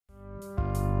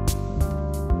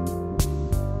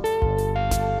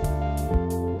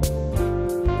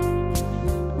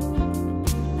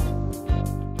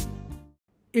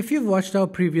If you've watched our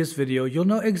previous video, you'll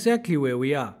know exactly where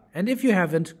we are. And if you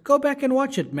haven't, go back and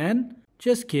watch it, man.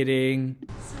 Just kidding.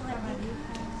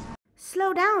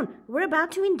 Slow down, we're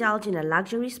about to indulge in a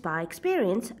luxury spa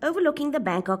experience overlooking the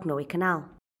Bangkok Noi Canal.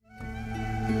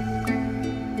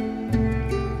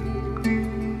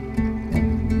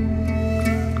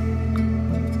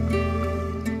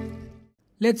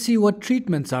 Let's see what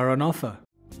treatments are on offer.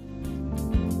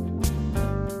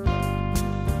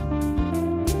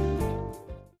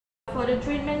 For the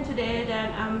treatment today,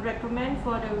 then recommend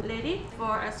for the lady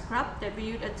for a scrub that we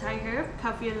use a Thai herb,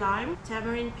 kaffir lime,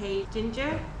 tamarind paste,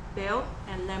 ginger, bell,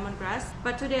 and lemongrass.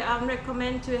 But today I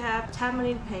recommend to have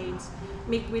tamarind paste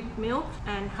mixed with milk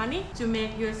and honey to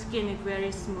make your skin it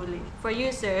very smoothly. For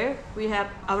you, sir, we have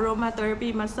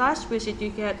aromatherapy massage, which is you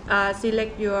can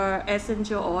select your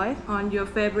essential oil on your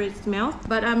favorite smell.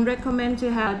 But I recommend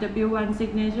to have W1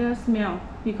 signature smell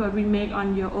because we make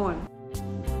on your own.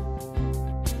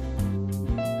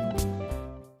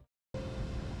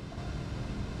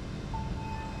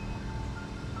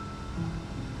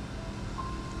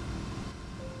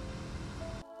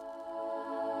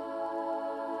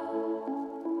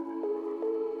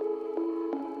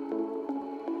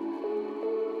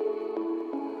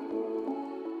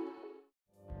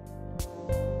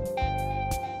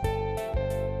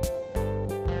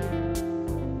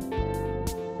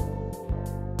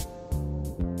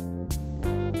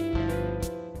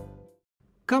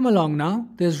 Come along now,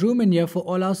 there's room in here for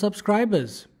all our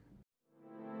subscribers.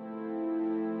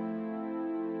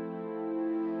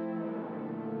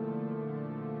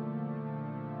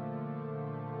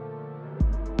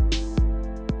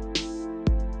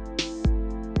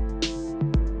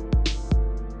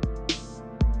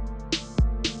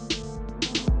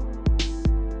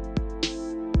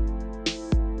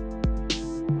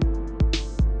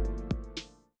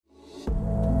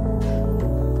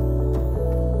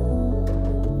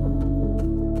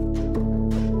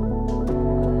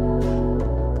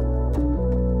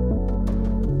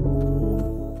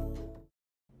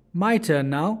 My turn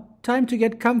now. Time to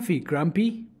get comfy,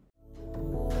 Grumpy.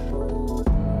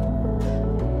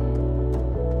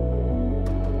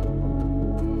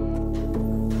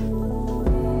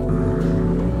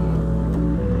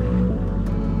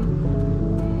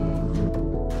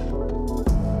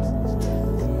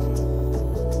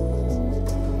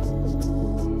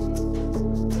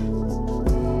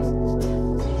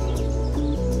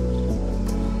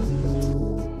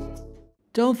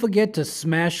 Don't forget to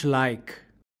smash like.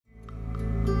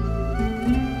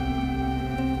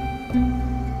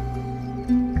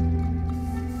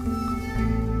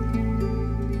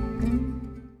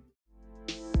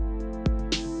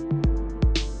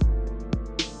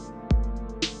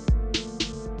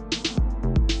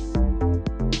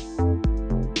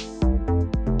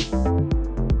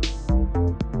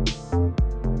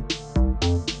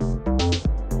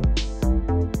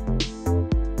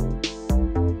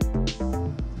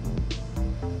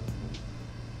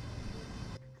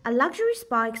 A luxury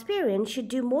spa experience should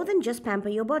do more than just pamper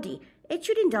your body. It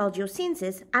should indulge your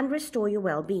senses and restore your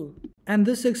well-being. And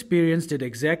this experience did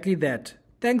exactly that.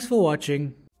 Thanks for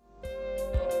watching.